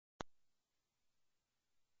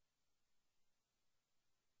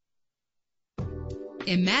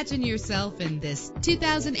Imagine yourself in this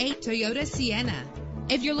 2008 Toyota Sienna.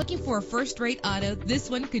 If you're looking for a first-rate auto, this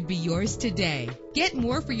one could be yours today. Get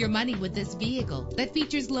more for your money with this vehicle that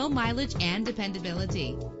features low mileage and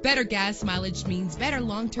dependability. Better gas mileage means better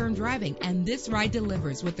long-term driving, and this ride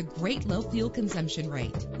delivers with a great low fuel consumption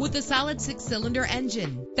rate. With a solid 6-cylinder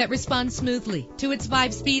engine that responds smoothly to its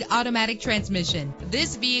 5-speed automatic transmission,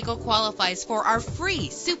 this vehicle qualifies for our free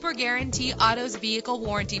Super Guarantee Autos Vehicle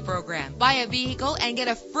Warranty Program. Buy a vehicle and get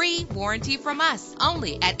a free warranty from us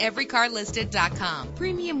only at everycarlisted.com.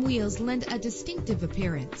 Premium wheels lend a distinctive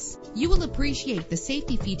appearance. You will appreciate the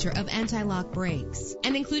safety feature of anti-lock brakes.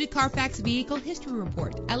 An included Carfax Vehicle History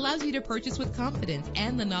Report allows you to purchase with confidence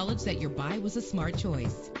and the knowledge that your buy was a smart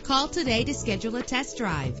choice. Call today to schedule a test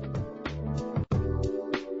drive.